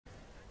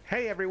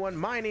Hey everyone,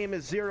 my name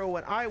is Zero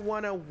and I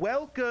want to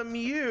welcome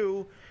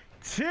you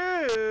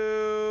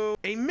to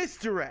a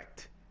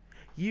misdirect.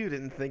 You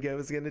didn't think I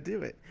was going to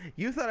do it.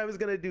 You thought I was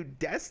going to do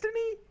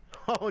Destiny?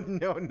 Oh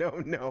no,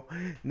 no, no.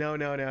 No,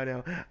 no, no,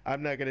 no.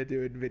 I'm not going to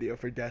do a video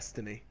for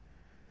Destiny.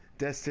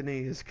 Destiny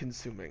is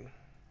consuming.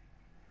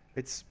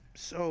 It's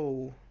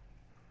so...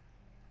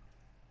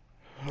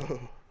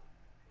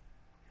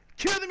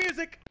 Cue the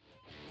music!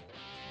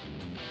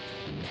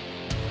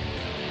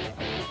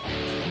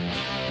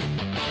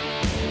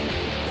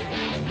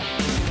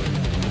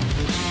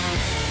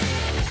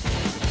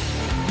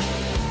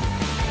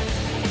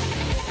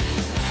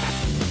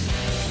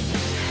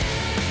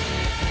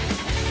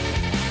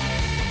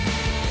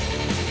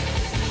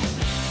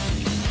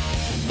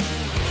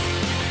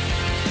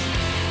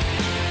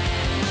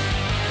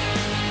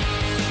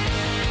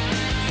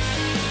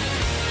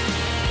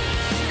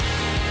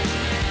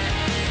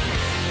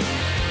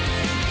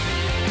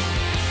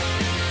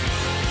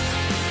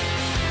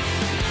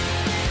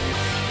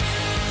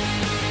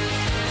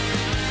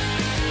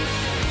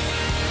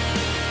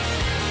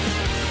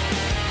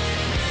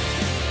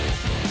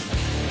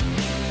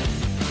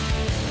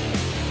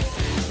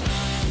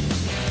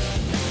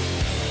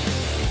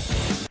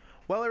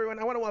 Well, everyone,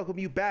 I want to welcome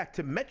you back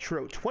to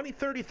Metro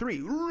 2033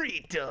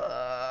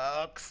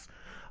 Redux.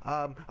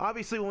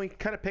 Obviously, when we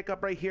kind of pick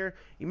up right here,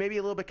 you may be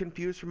a little bit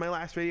confused from my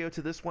last video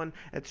to this one.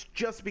 It's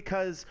just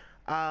because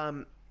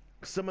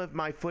some of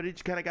my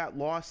footage kind of got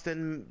lost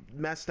and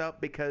messed up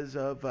because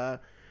of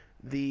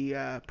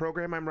the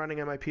program I'm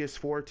running on my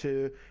PS4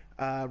 to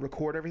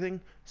record everything.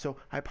 So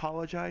I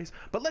apologize.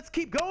 But let's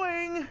keep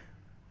going.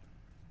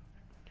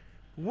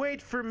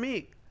 Wait for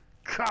me.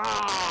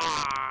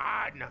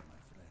 Con!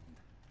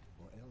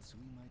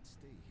 We might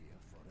stay here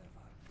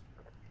forever.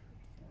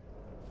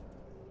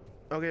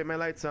 Okay, my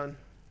light's on.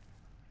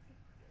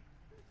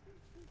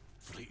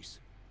 Freeze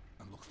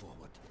and look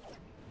forward.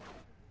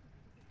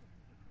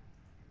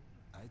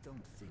 I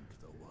don't think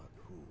the word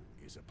who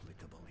is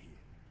applicable here.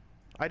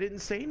 I didn't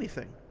say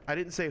anything. I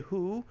didn't say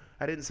who.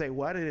 I didn't say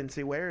what. I didn't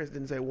say where. I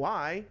didn't say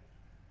why.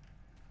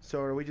 So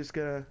are we just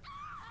gonna...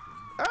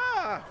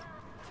 Ah!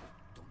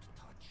 Don't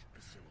touch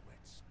the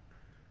silhouettes.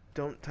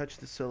 Don't touch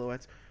the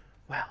silhouettes.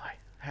 Well, I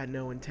had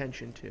no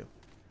intention to.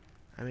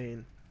 I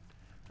mean,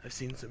 I've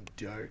seen some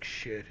dark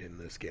shit in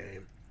this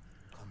game.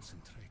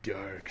 Concentrate.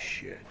 Dark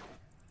shit.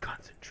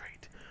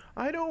 Concentrate.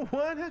 I don't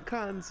want to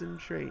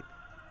concentrate.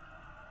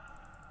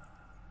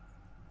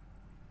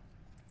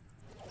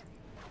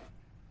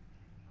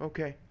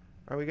 Okay.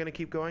 Are we gonna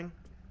keep going?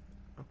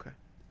 Okay.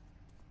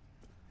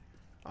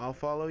 I'll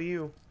follow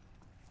you.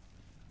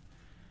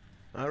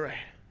 Alright.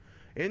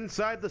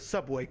 Inside the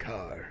subway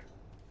car.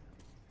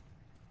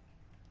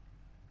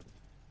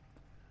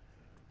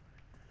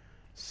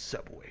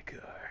 Subway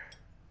car.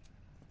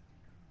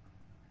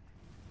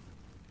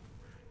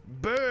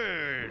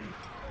 Burn!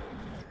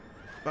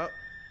 Oh.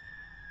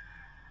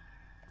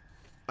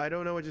 I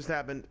don't know what just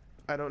happened.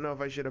 I don't know if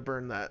I should have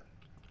burned that.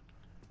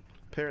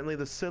 Apparently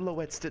the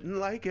silhouettes didn't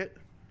like it.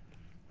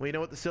 Well, you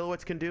know what the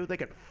silhouettes can do? They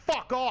can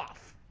fuck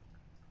off!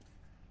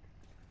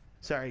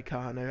 Sorry,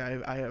 Khan.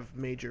 I have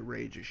major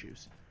rage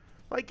issues.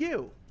 Like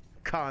you,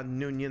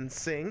 Kahhhhhhnn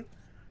Singh.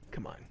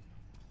 Come on.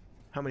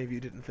 How many of you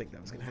didn't think that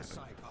was going to happen?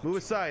 Move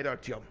aside,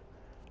 Artyom.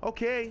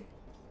 Okay.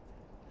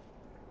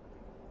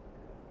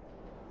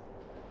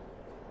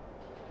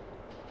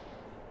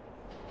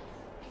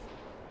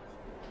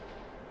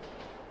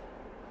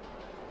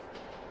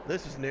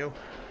 This is new.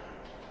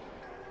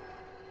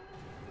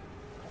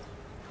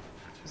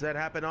 Does that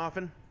happen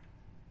often?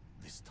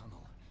 This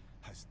tunnel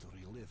has to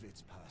relive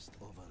its past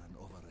over and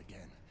over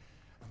again.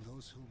 And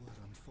those who were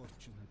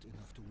unfortunate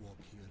enough to walk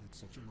here at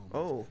such a moment...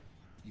 Oh.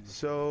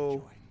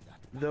 So...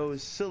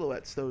 those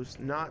silhouettes, those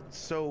not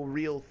so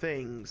real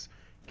things,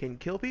 can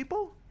kill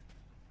people?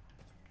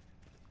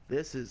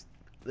 This is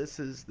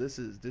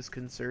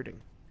disconcerting.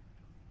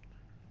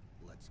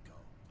 Let's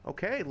go.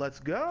 Okay, let's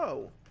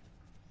go.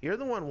 You're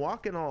the one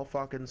walking all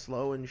fucking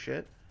slow and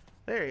shit.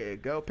 There you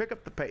go. Pick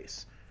up the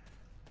pace.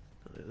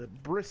 The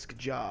brisk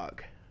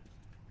jog.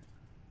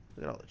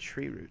 Look at all the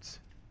tree roots.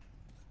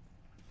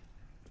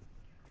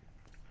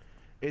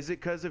 Is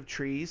it because of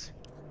trees?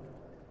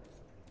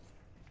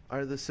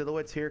 Are the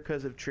silhouettes here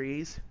because of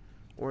trees?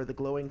 Or the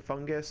glowing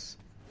fungus?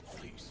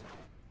 Please,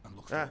 and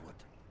look forward.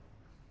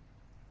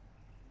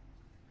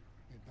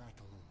 A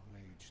battle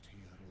raged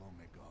here long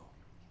ago.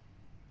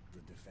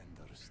 The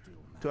defenders still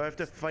manage. Do I have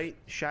to fight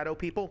shadow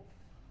people?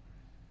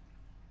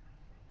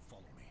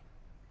 Follow me,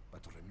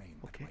 but remain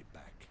at my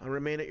back. I'll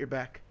remain at your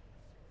back.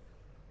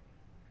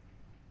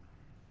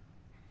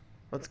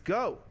 Let's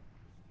go!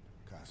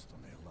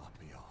 Castone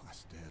lapio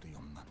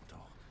asterion manto.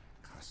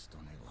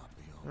 Castone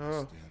lapio Oh.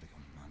 asterion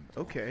manto.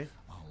 Okay.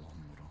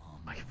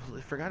 I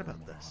completely forgot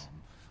about this.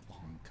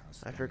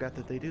 I forgot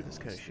that they do this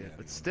kind of shit,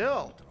 but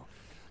still!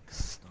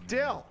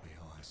 Still!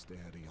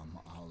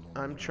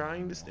 I'm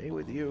trying to stay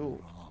with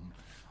you.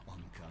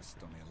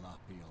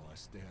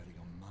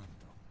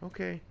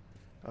 Okay.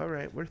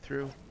 Alright, we're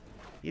through.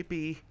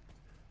 Yippee.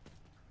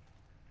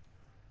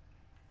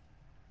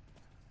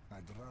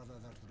 I'd rather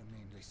that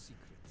remained a secret.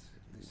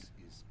 This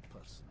is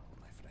personal,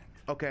 my friend.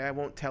 Okay, I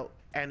won't tell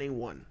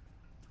anyone.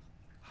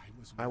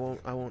 I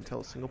won't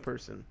tell a single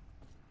person.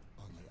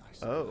 Only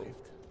I Oh. survived.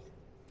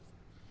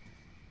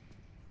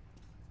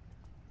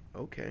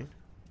 Okay.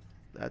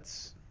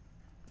 That's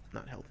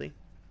not healthy.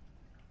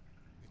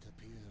 It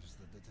appears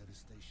that the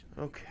devastation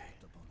Okay.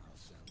 we brought upon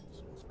ourselves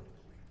was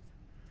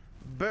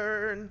complete.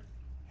 Burn!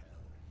 Hell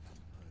and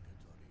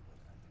purgatory were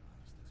at the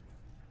past as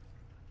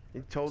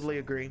well. I totally So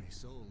agree. when a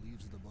soul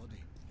leaves the body,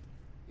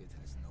 it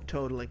has nowhere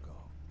Totally. to go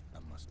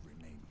and must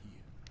remain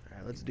here.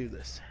 Alright, let's do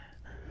this.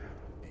 A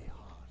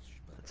harsh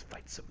but Let's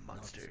fight some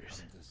monsters.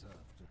 not undeserved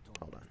atonement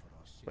Hold on.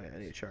 for our Wait, I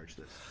need to sins. charge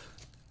this.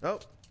 Oh,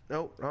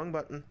 no, wrong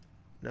button.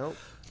 Nope.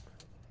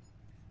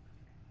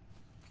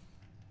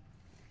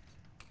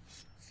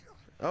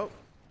 Oh.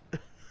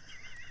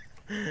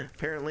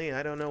 Apparently,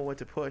 I don't know what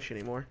to push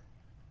anymore.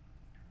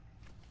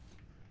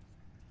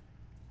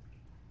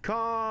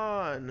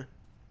 Con!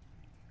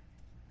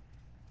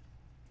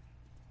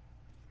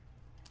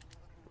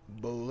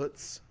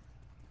 Bullets.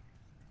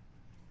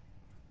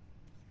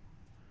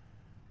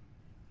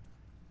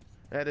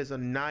 That is a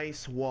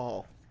nice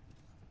wall.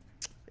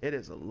 It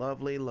is a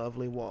lovely,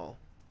 lovely wall.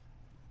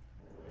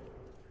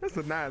 That's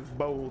a nice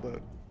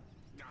boulder.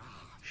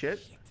 Shit.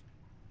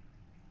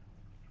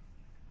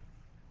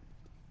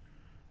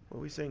 What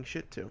are we saying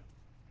shit to?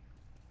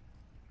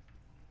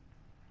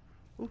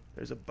 Ooh,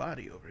 there's a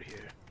body over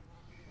here.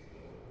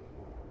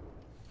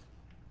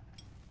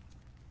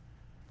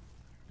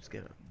 Just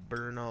gonna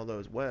burn all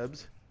those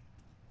webs.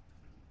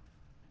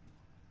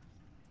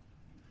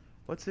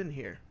 What's in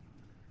here?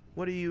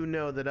 What do you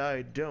know that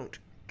I don't,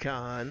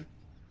 Khan?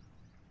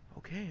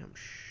 Okay, I'm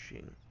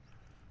shing.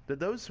 Did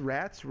those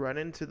rats run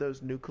into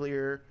those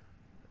nuclear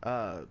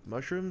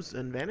mushrooms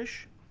and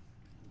vanish?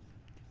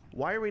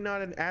 Why are we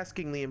not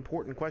asking the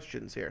important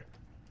questions here?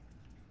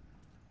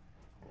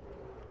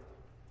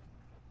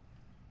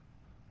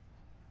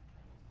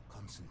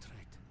 Concentrate.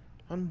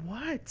 On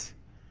what?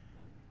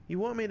 You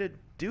want me to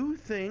do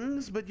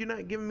things, but you're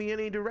not giving me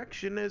any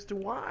direction as to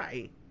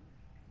why.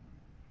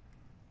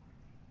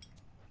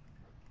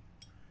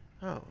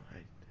 Oh, I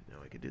didn't know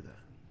I could do that.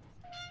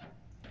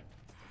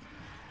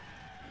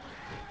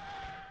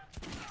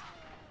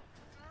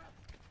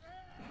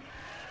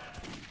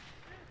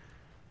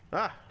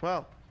 Ah,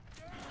 well.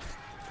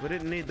 We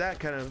didn't need that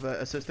kind of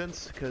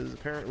assistance, because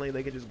apparently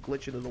they could just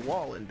glitch into the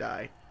wall and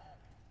die.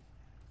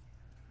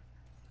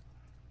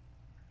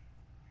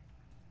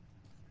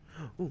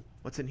 Ooh,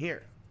 what's in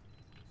here?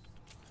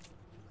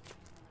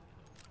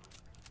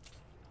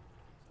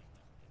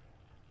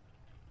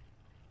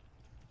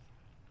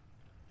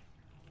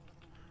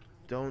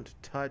 Don't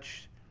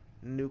touch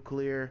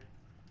nuclear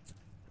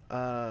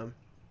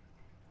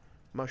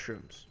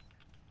mushrooms.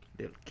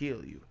 They'll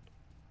kill you.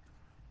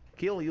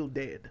 Kill you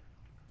dead.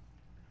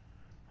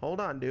 Hold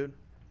on, dude.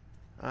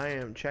 I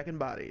am checking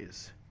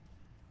bodies.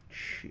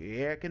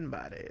 Checking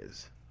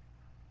bodies.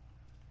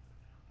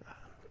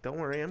 Don't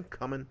worry, I'm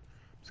coming. I'm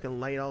just gonna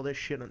light all this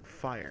shit on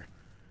fire.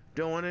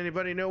 Don't want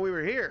anybody to know we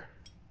were here.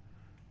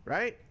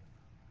 Right?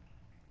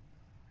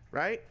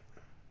 Right?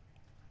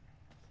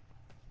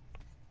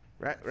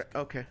 Right,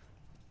 okay.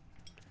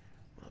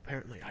 Well,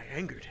 apparently I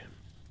angered him.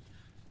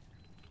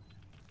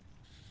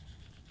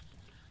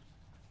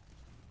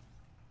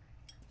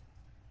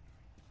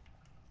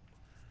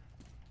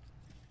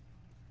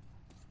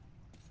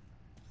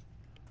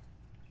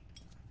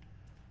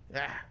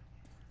 Ah.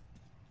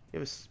 You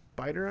have a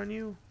spider on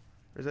you?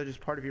 Or is that just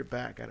part of your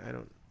back? I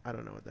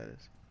don't know what that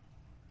is.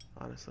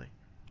 Honestly.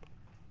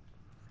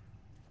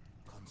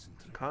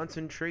 Concentrate.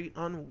 Concentrate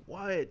on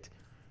what?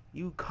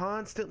 You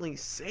constantly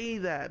say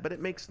that, but it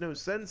makes no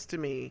sense to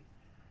me.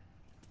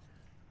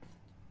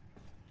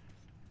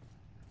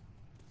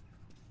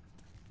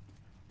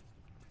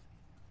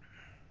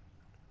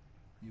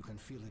 You can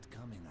feel it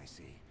coming, I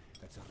see.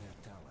 That's a rare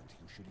talent.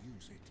 You should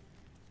use it.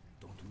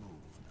 Don't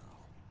move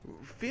now.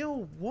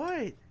 Feel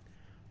what?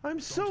 I'm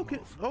so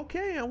move.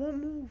 okay, I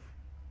won't move.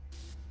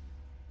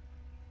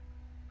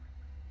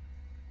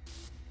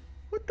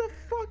 What the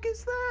fuck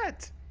is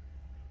that?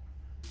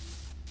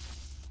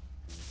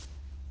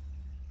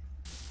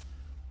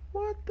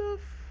 What the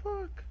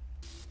fuck?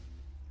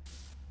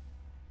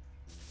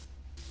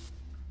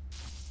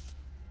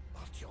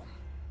 Artyom,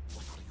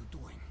 what are you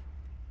doing?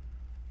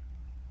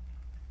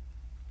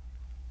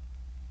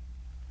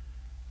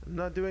 I'm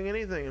not doing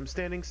anything. I'm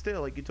standing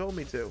still like you told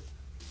me to.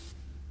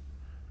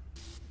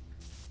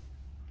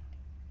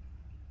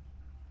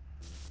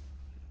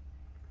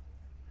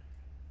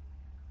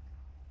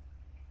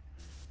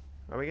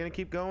 Are we gonna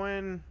keep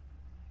going?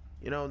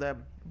 You know, that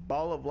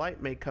ball of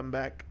light may come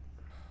back.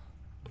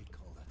 We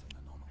call that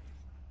an anomaly.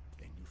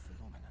 A new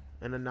phenomenon.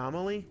 An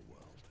anomaly? New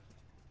world.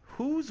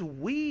 Who's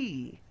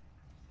we?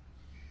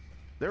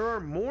 There are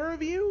more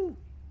of you?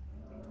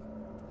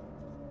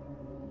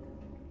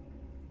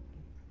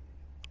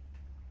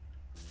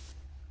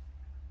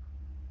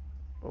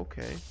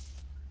 Okay.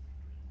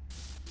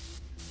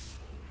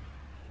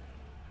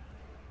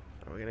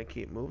 Are we gonna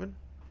keep moving?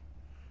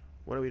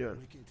 What are we doing?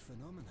 Wicked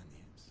phenomenon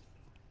is.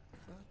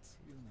 But,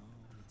 you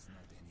know, it's not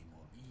any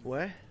more evil What?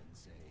 than,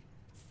 say,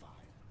 fire.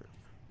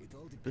 It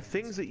all The depends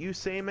things that on you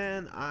say,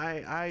 man,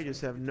 I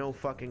just have no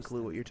fucking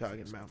clue what you're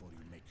talking about. before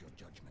you make your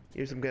judgment.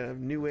 You're some kind of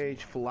new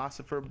age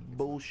philosopher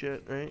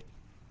bullshit, right?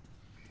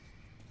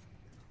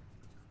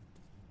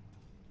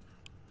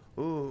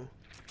 Ooh.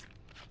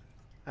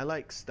 I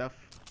like stuff.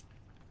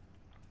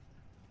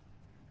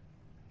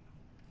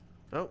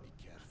 Oh.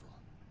 Be careful.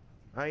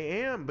 I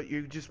am, but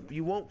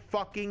you won't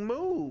fucking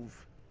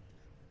move.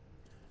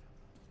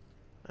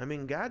 I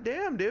mean,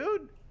 goddamn,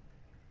 dude.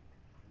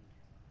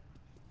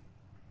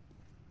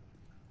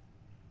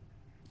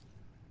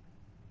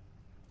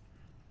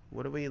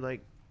 What are we,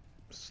 like,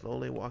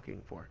 slowly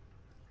walking for?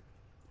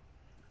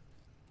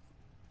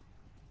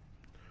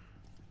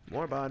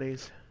 More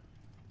bodies.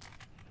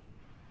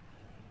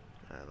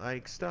 I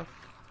like stuff.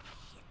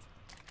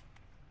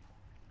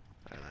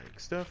 I like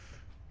stuff.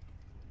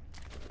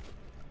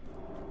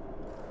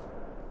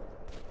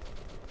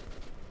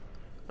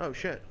 Oh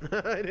shit.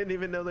 I didn't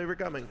even know they were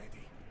coming.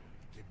 Ready.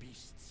 The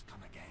beasts come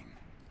again.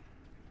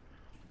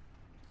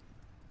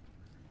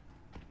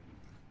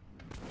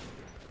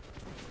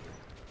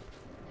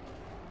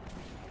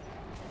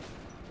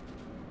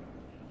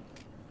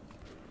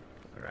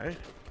 Alright.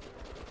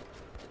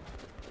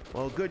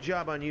 Well, good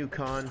job on you,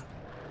 Khan.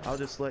 I'll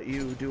just let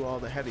you do all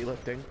the heavy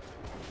lifting.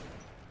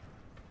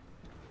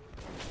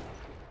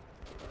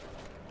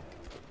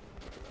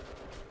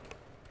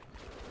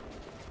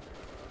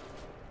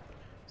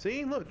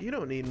 See, look, you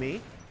don't need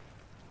me.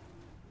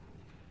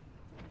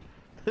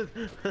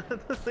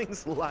 The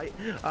thing's light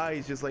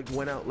eyes just like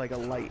went out like a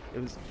light.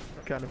 It was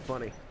kind of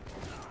funny.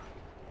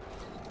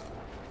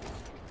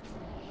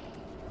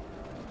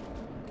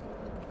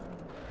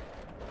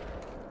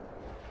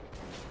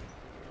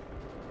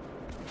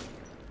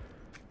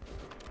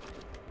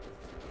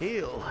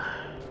 Heal.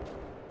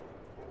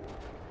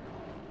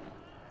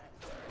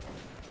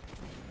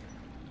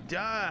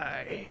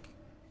 Die.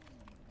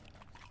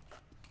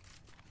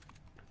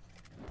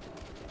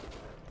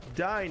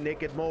 Die,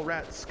 naked mole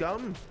rat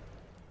scum.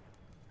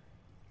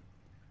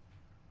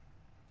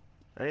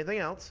 Anything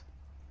else?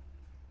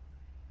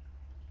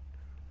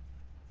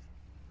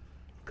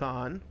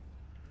 Khan.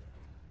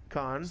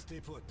 Stay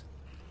put.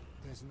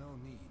 There's no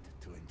need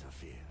to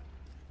interfere.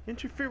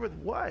 Interfere with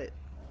what?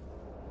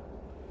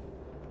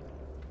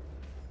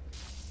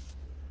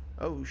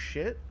 Oh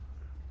shit.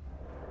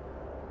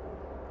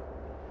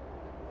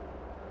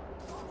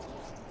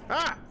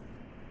 Ah!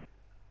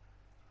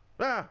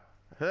 Ah!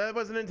 That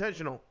wasn't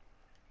intentional.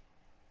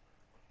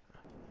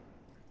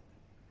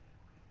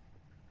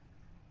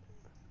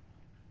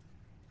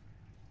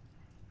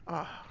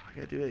 Ah, I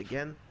gotta do it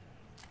again.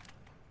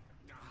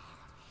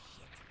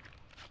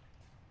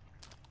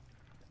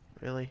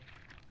 Really?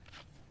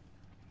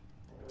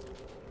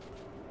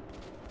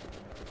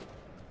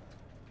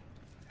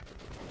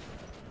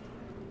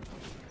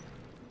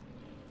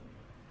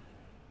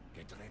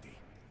 Get ready.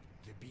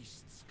 The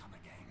beasts come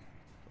again.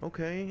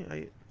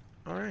 Okay,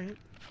 alright.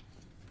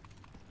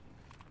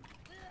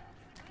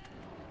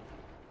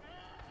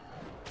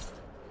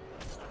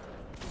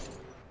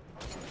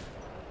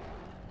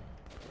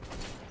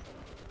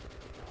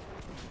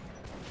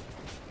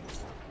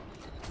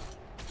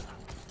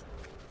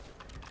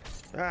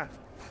 Ah.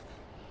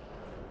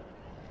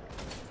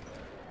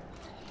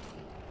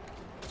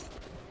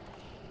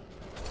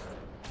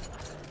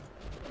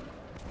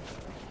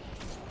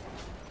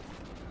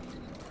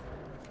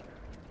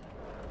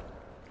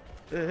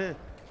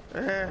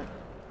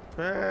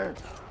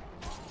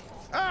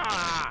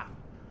 Ah!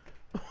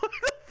 What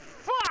the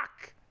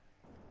fuck?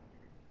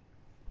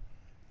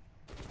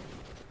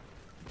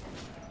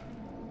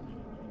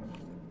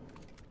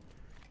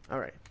 All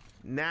right.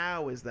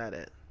 Now is that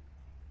it?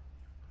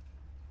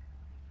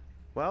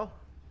 Well,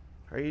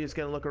 are you just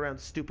gonna look around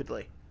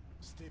stupidly?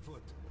 Stay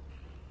put.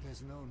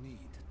 There's no need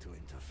to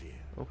interfere.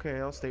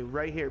 Okay, I'll stay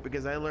right here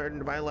because I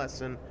learned my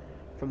lesson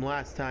from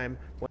last time.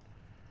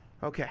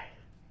 Okay.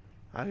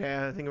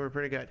 Okay, I think we're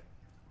pretty good.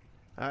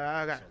 Okay.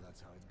 So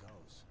that's how it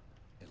goes.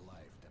 A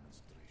live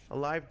demonstration. A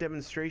live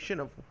demonstration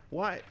of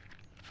what?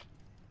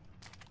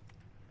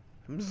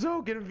 I'm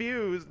so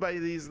confused by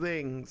these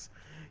things.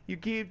 You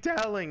keep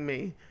telling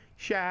me.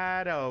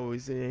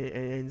 Shadows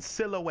and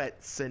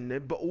silhouettes and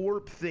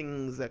orb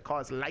things that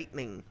cause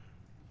lightning.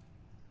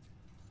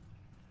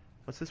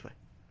 What's this way?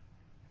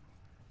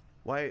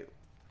 Why?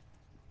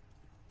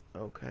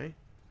 Okay.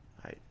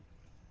 I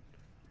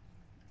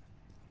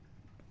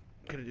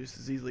could have just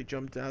as easily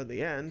jumped out of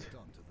the end. Get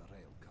onto the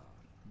rail car.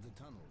 The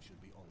tunnel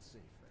should be all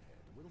safe ahead.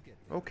 We'll get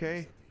there Okay.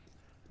 easily.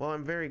 Well,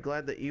 I'm very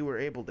glad that you were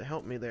able to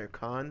help me there,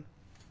 Khan.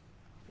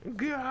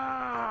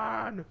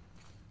 God!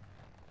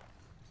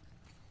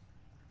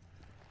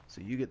 So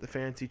you get the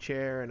fancy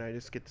chair and I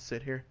just get to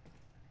sit here.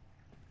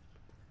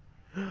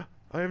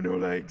 I have no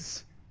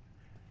legs.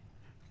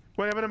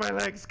 What happened to my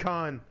legs,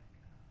 Khan?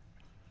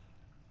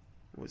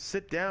 Well,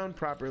 sit down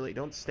properly.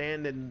 Don't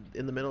stand in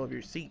the middle of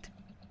your seat.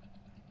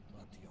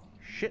 But young,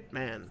 Shit,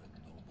 man.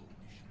 a noble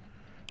mission.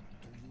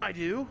 I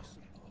do.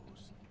 Suppose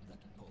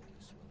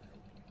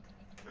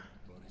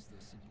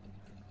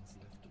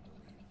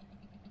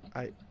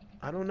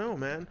I don't know,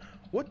 man.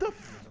 What the You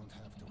don't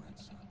have to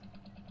answer.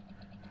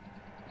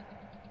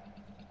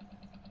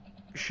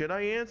 Should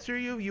I answer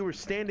you? You were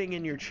standing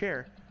in your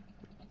chair.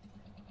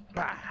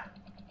 Bah.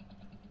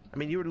 I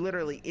mean, you were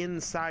literally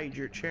inside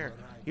your chair.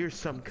 You're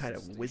some kind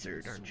of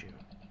wizard, aren't you?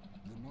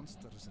 The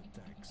monster's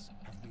attacks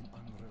have been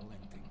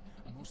unrelenting.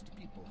 Most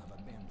people have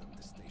abandoned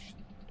the station.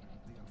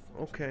 The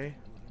unfortunate Okay.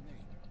 who remain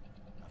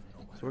have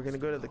nowhere So we're gonna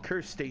else go to the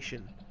curse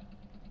station.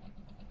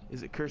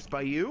 Is it cursed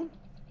by you?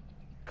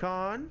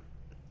 Khan?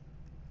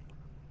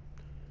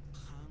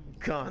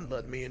 Khan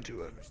led me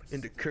into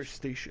curse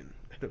station.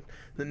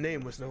 The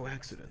name was no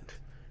accident.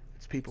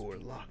 Its people were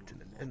locked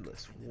in an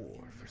endless war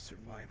for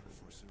survival.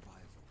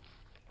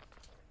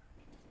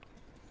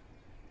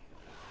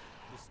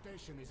 The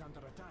station is under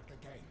attack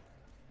again.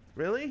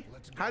 Really?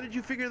 How did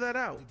you figure that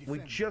out? We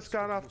just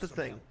got off the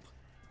thing.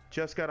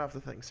 Just got off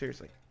the thing,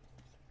 seriously.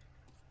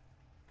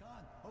 Khan,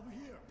 over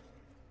here.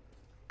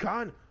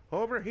 Khan,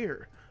 over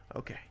here.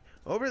 Okay,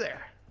 over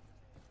there.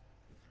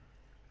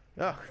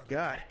 Oh,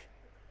 God.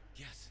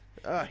 Yes.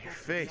 Oh, your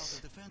face.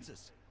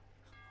 Defenses.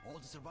 All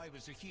the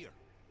survivors are here.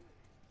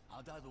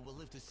 I doubt we will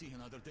live to see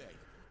another day.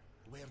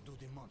 Where do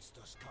the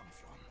monsters come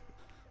from?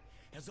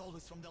 As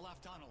always, from the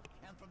left tunnel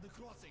and from the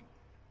crossing.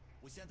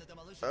 We sent a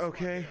demolition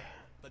Okay. squad there,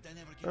 but they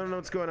never came I don't know back.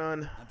 what's going on.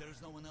 And there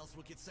is no one else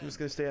we could I'm send. just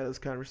gonna stay out of this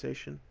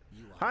conversation.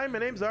 You are Hi, my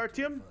name's eager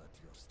to Artyom. avert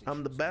your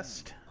I'm the station's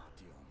best. doom,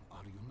 Artyom,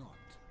 are you not?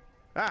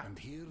 Ah, And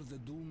here the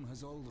doom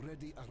has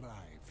already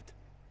arrived.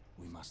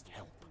 We must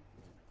help.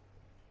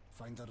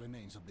 Find the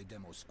remains of the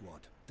demo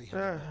squad. They have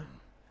a bomb.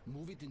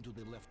 Move it into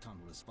the left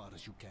tunnel as far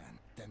as you can,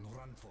 then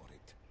run for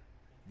it.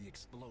 The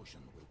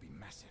explosion will be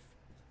massive.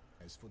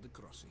 As for the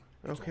crossing,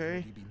 it's Okay.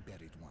 already been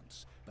buried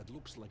once, but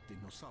looks like the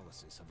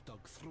Nosalises have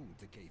dug through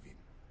the cave-in.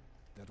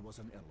 There was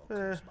an airlock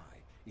close by.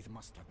 It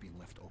must have been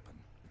left open.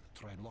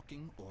 Try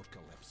locking or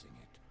collapsing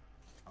it.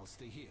 I'll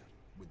stay here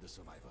with the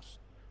survivors.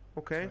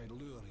 okay. Try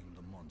luring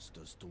the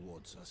monsters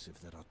towards us if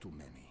there are too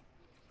many.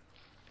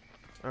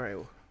 All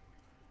right.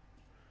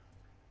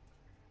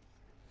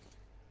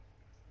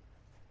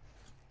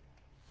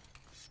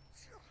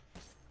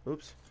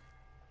 Oops.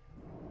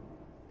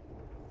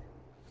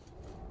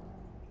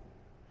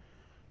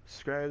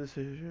 Describe this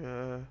as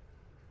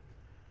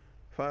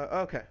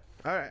okay.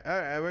 All right. All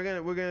right.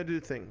 We're gonna do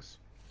things.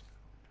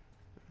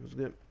 It's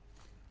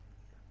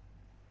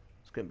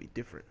gonna be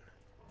different.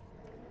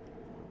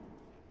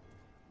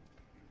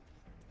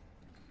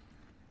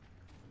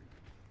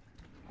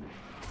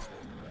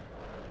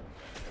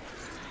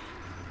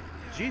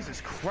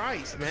 Jesus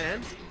Christ,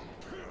 man.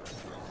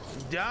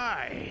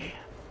 Die.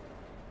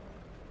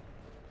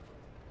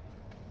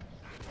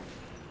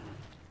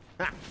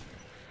 Ha.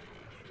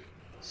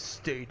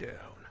 Stay down.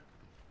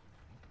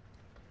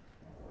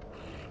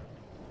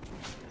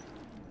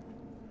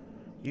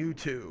 You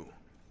too.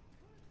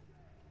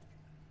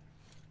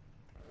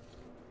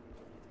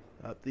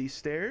 Up these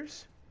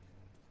stairs.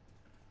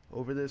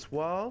 Over this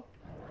wall.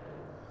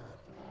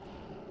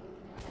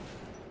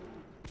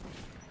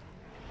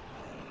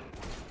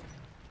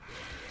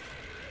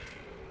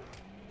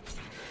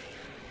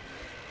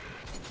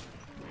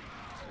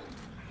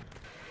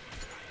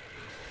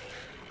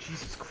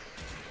 Jesus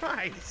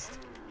Christ.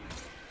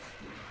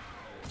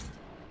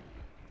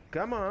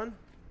 Come on.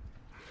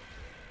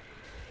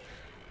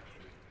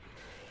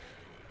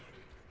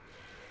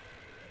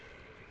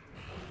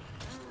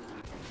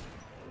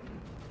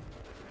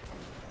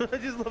 I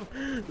just love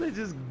they're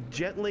just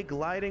gently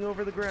gliding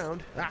over the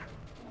ground. Ah.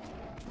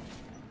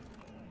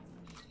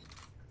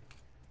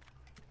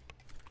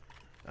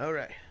 All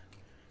right.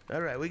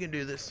 All right, we can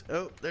do this.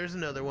 Oh, there's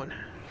another one.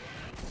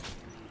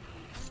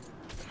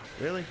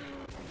 Really?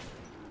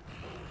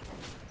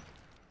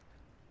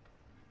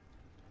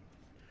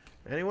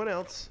 Anyone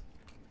else?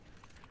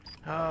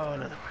 Oh,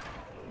 another one.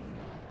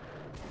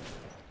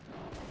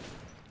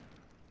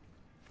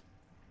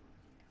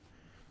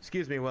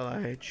 Excuse me while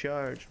I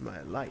charge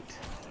my light.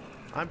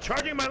 I'm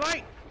charging my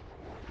light!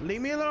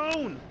 Leave me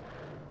alone!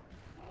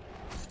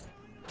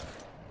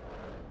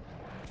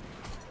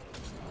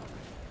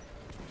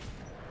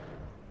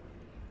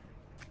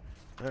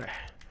 Alright.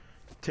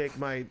 Take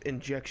my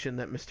injection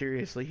that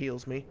mysteriously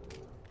heals me.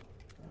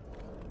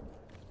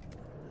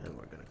 And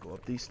we're gonna go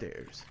up these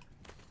stairs.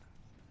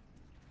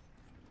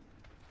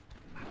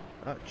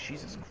 Oh,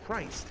 Jesus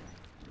Christ.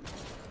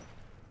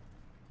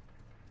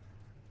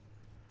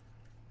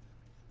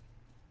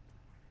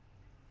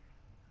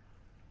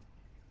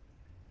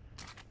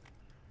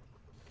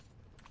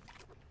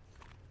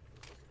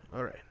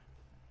 All right.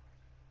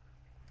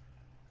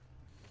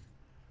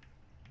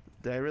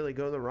 Did I really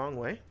go the wrong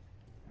way?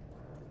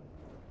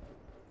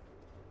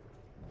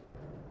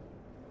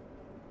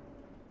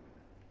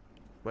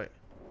 Wait.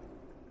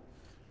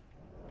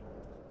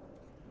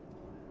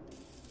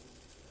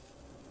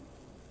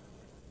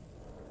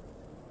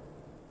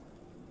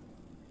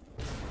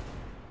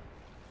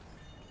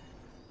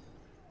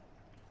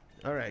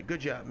 All right, good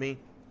job, me.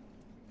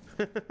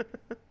 All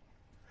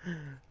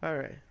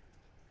right.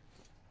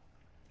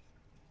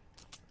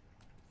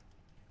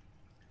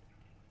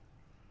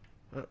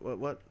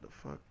 What the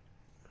fuck?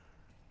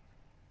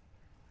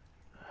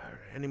 Alright,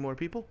 any more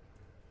people?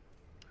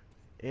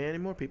 Any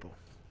more people?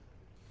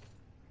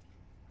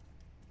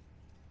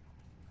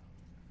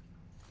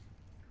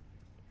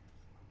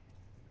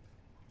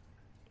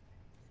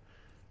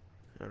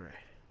 Alright.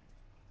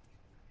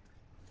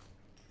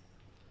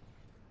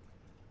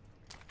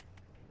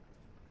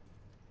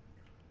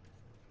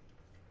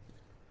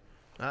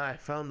 I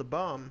found the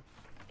bomb.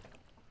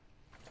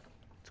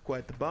 It's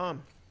quite the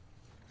bomb.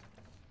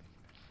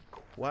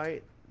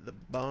 Quite the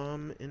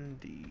bomb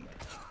indeed.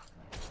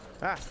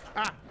 Ah!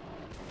 Ah!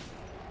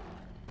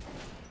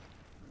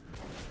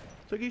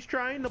 So he's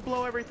trying to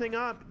blow everything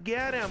up.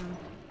 Get him!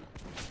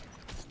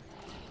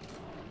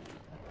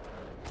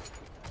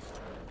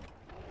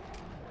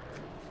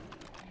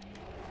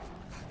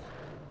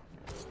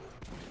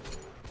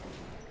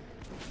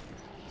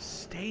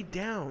 Stay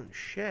down.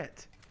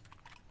 Shit.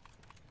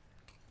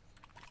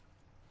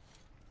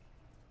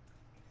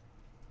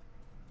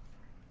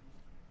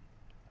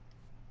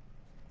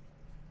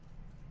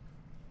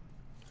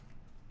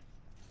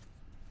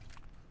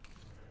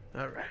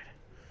 Alright.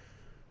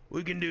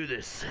 We can do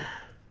this.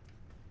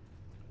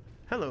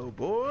 Hello,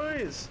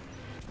 boys.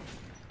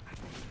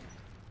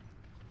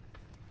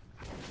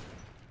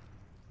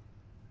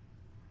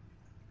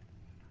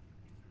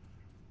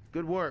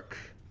 Good work,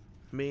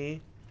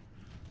 me.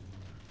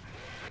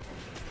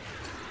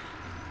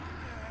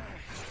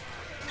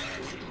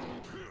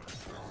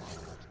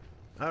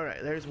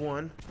 Alright, there's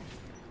one.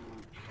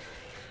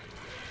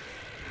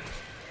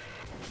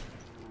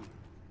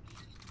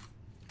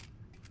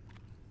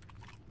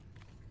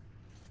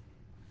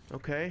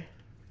 Okay.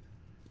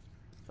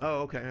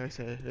 Oh, okay, I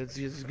see. It's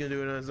just gonna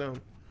do it on its own.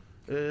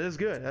 It's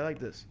good. I like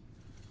this.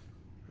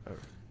 Right.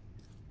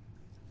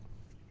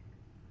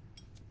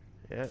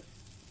 Yeah.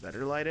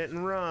 Better light it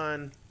and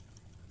run.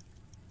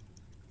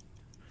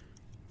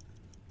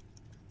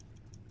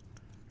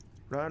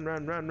 Run,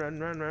 run, run, run,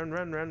 run, run,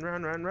 run, run,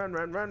 run, run, run,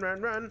 run, run,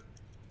 run, run.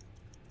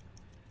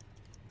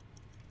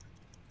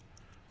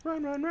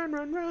 Run, run, run,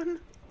 run, run.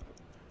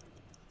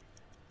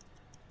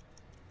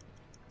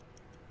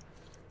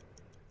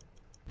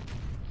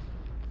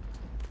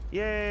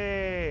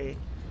 Yay!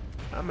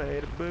 I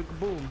made a big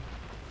boom.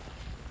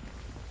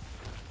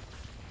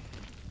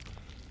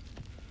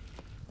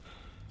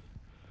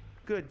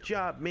 Good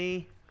job,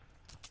 me.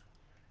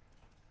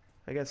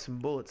 I got some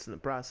bullets in the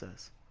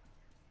process.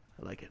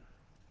 I like it.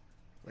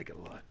 I like it a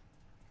lot.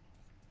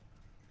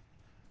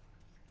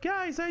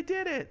 Guys, I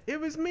did it! It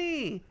was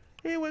me!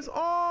 It was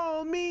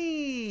all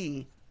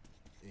me!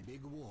 A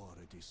big war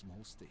at a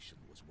small station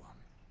was won.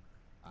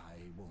 I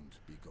won't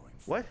be going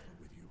What? further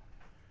with you.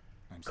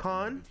 I'm still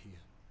Khan? right here.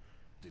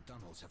 The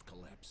tunnels have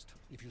collapsed.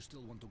 If you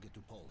still want to get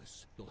to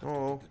Polis, you'll have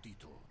Oh. to take a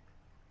detour.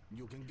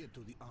 You can get to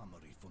the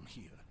armory from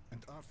here,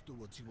 and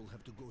afterwards you will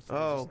have to go through.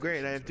 Oh, the great! I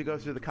stations have to go where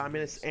through the you can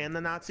communists raise and the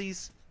and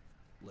Nazis.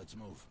 Let's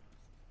move.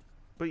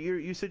 But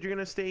you said you're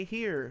gonna stay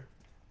here.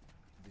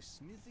 The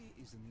smithy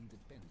is an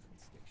independent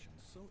station,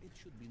 so it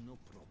should be no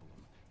problem.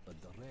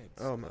 But the Reds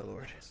Oh, my are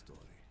lord. another story.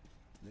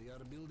 They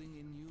are building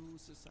a new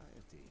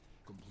society,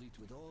 complete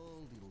with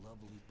all the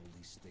lovely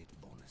police state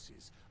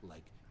bonuses,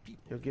 like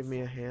people. You'll give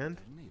me a hand?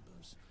 their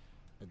neighbors.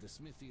 At the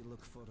smithy,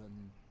 look for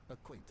an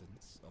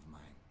acquaintance of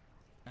mine,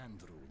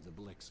 Andrew the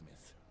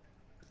blacksmith.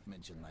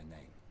 Mention my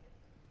name.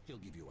 He'll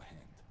give you a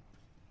hand.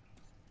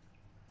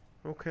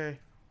 Okay.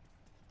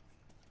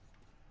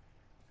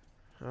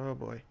 Oh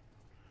boy.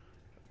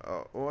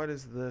 Oh, what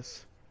is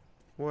this?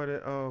 Oh,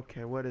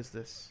 okay, what is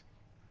this?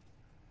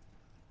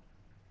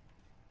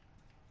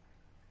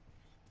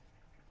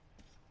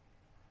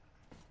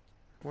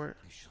 Where?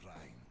 A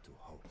shrine to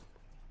hope.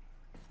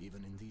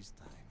 Even in these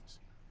times,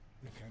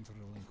 we can't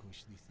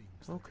relinquish the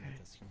things that Okay.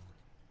 make us human.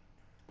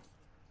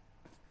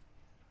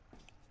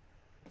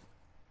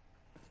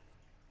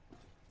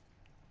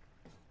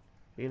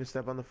 You gonna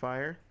step on the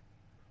fire?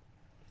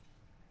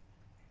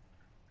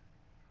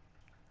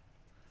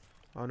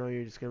 Oh no,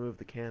 you're just gonna move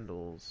the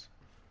candles.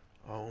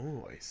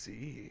 Oh, I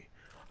see.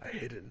 A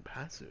hidden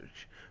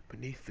passage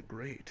beneath the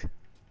grate.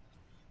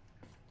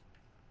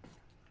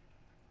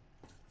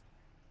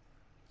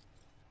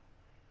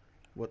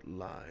 What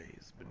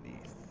lies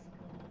beneath?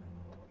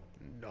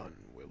 None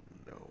will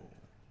know.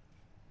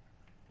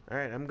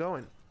 Alright, I'm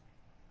going.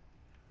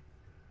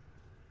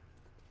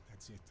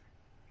 That's it.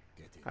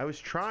 Get it. I was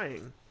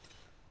trying,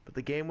 but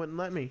the game wouldn't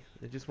let me.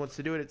 It just wants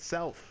to do it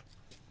itself.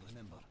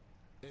 Remember,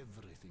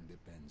 everything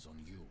depends on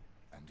you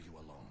and you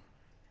alone.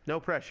 No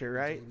pressure,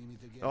 right? Until we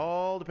meet again.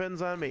 All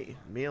depends on me.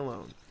 Me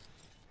alone.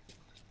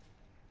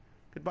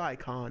 Goodbye,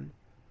 Khan.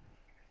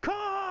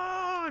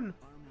 Khan!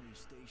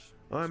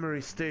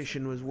 Armory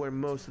Station was where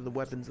most of the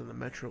weapons in the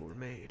Metro were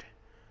made.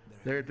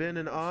 There had been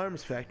an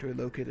arms factory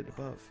located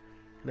above,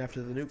 and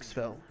after the nukes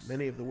fell,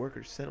 many of the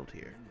workers settled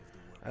here.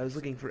 I was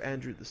looking for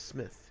Andrew the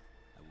Smith,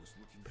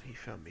 but he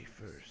found me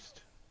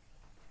first.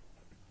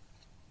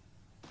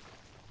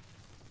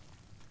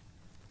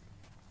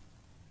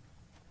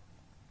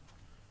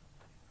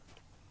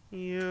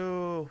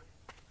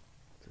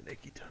 It's an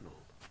achy tunnel.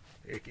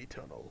 Achy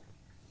tunnel.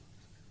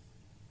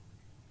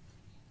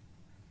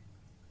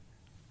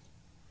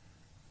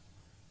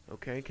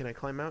 Okay, can I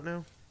climb out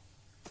now?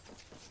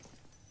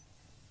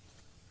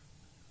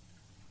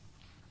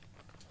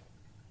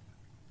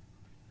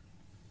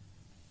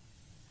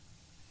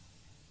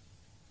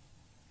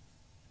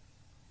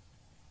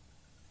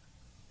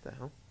 The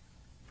hell?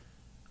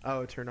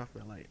 Oh, it turned off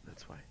my light.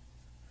 That's why.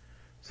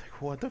 It's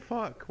like, what the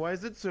fuck? Why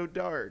is it so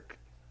dark?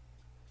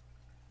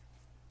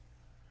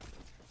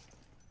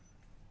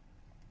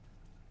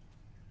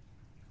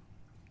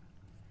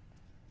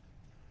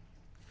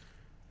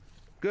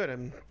 Good,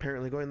 I'm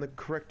apparently going the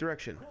correct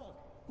direction.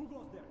 Who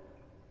goes there?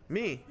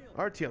 Me,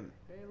 Artyom.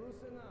 Hey,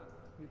 loosen up.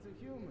 It's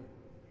a human.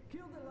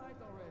 Kill the light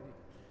already.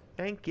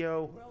 Thank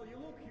you. Well, you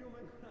look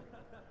human.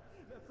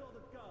 That's all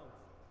that counts.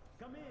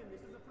 Come in. This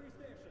is a free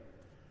station.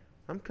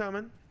 I'm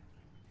coming.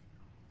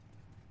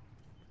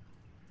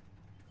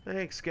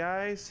 Thanks,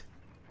 guys.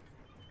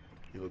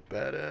 You look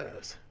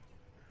badass.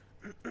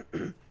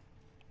 Careful,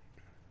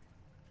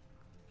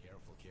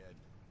 kid.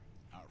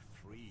 Our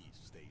free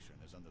station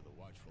is under the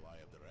watchful eye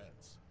of the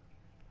Reds.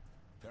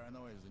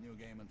 Paranoia is the new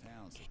game in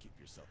town, so keep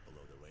yourself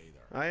below the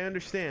radar. I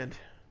understand.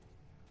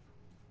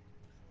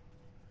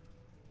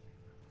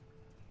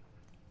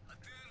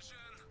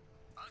 Attention!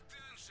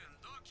 Attention!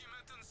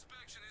 Document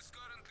inspection is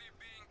currently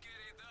being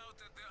carried out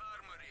at the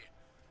armory.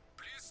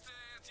 Please stay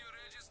at your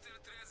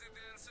registered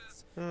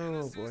residences and Oh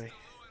assist boy. the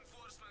law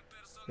enforcement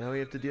personnel. Now we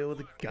have to in the deal with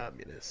the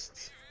department.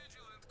 communists. Be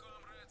vigilant,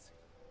 comrades.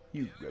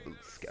 You The rebel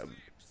enemy scum.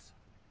 sleeps.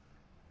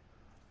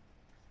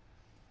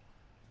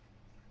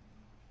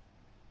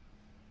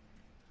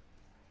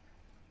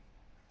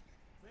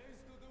 Face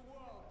to the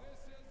wall. This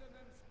is an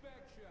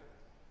inspection.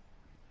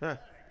 Huh.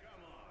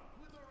 Come on.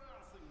 Quit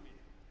harassing me.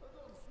 I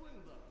don't swing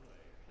that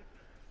way.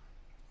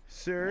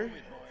 Sir,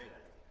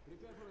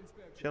 Prepare for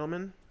inspection.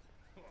 gentlemen.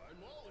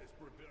 I'm always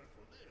prepared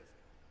for this.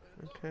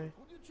 Okay.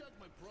 Could you check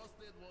my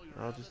prostate while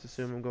you're I'll just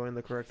assume I'm going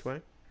the correct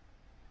way.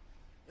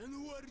 And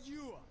who are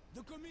you?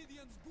 The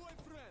comedian's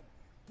boyfriend.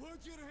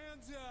 Put your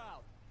hands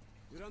out.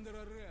 You're under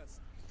arrest.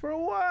 For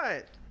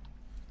what?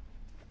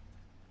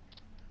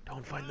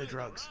 Don't find the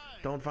drugs.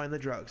 Don't find the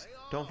drugs.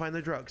 Don't find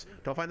the drugs.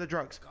 Don't find the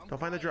drugs. Don't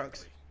find the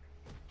drugs.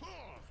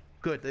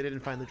 Good, they didn't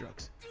find the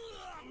drugs.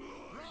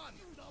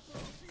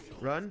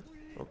 Run?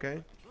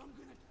 Okay.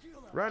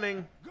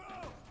 Running. Go!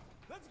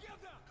 Let's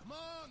get them! Come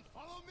on,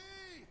 follow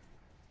me!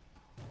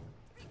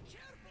 Be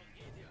careful,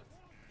 idiot!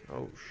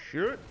 Oh,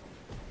 shit.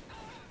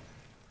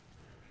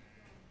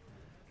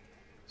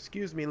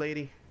 Excuse me,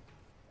 lady.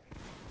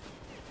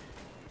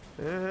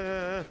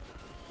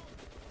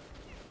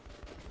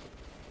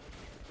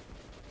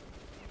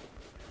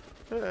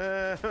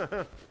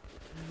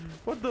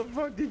 What the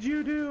fuck did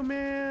you do,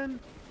 man?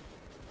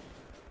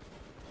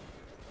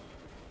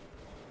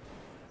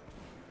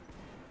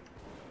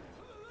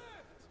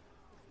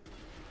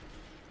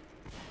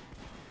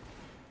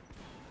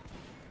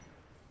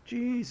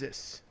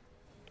 Jesus.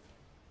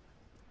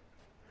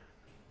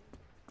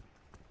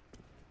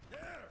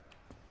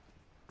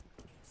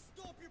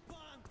 Stop, you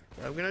punk!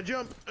 I'm gonna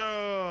jump.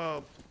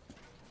 Oh.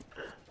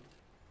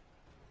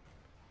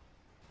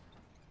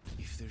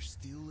 If there's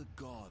still a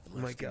god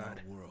my left in our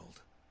God.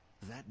 world,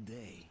 that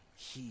day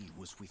he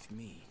was with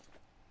me.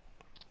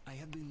 I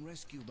had been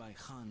rescued by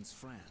Han's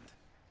friend,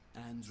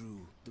 Andrew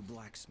the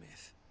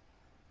blacksmith.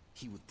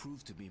 He would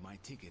prove to be my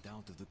ticket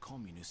out of the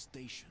communist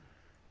station.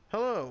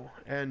 Hello,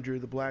 Andrew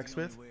the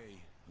blacksmith. The only way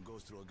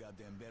goes through a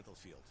goddamn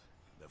battlefield.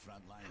 The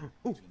front line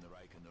Ooh. between the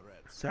Reich and the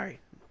Reds. Sorry.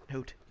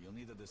 Note. You'll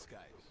need a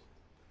disguise.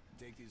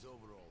 Take these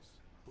overalls,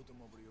 put them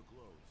over your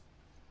clothes.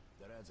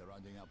 The Reds are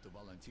rounding up the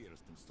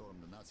volunteers to storm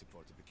the Nazi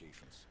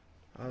fortifications.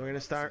 Oh, we're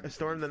gonna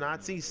storm the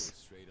Nazis.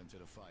 Straight into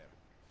the fire.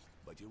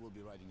 But you will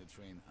be riding the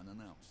train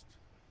unannounced.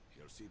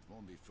 Your seat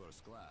won't be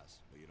first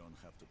class, but you don't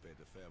have to pay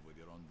the fare with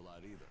your own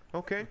blood either.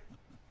 Okay.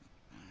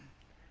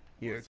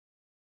 You're...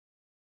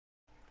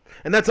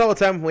 And that's all the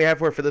time we have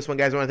for this one,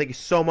 guys. I want to thank you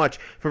so much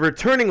for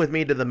returning with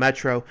me to the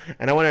Metro.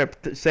 And I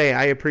want to say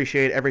I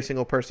appreciate every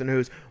single person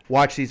who's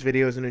watched these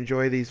videos and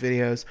enjoy these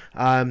videos.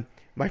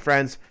 My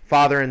friends,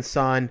 father and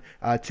son,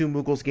 Two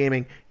Muggles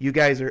Gaming, you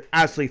guys are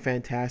absolutely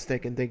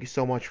fantastic. And thank you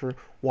so much for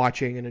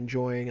watching and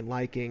enjoying and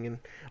liking and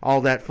all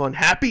that fun,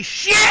 happy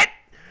shit!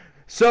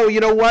 So, you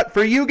know what?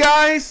 For you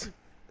guys,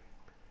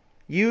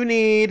 you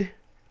need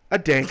a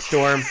dank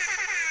storm.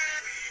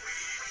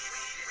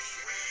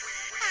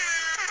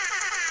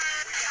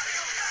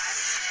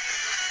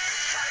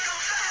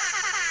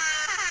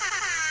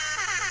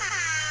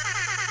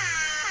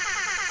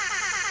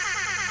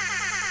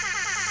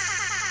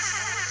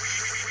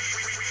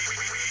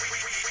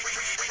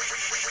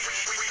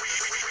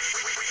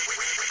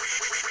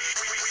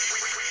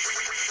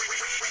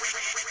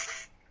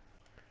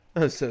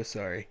 I'm so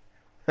sorry.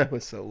 That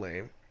was so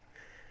lame.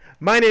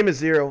 My name is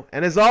Zero,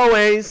 and as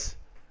always,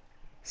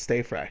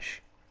 stay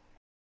fresh.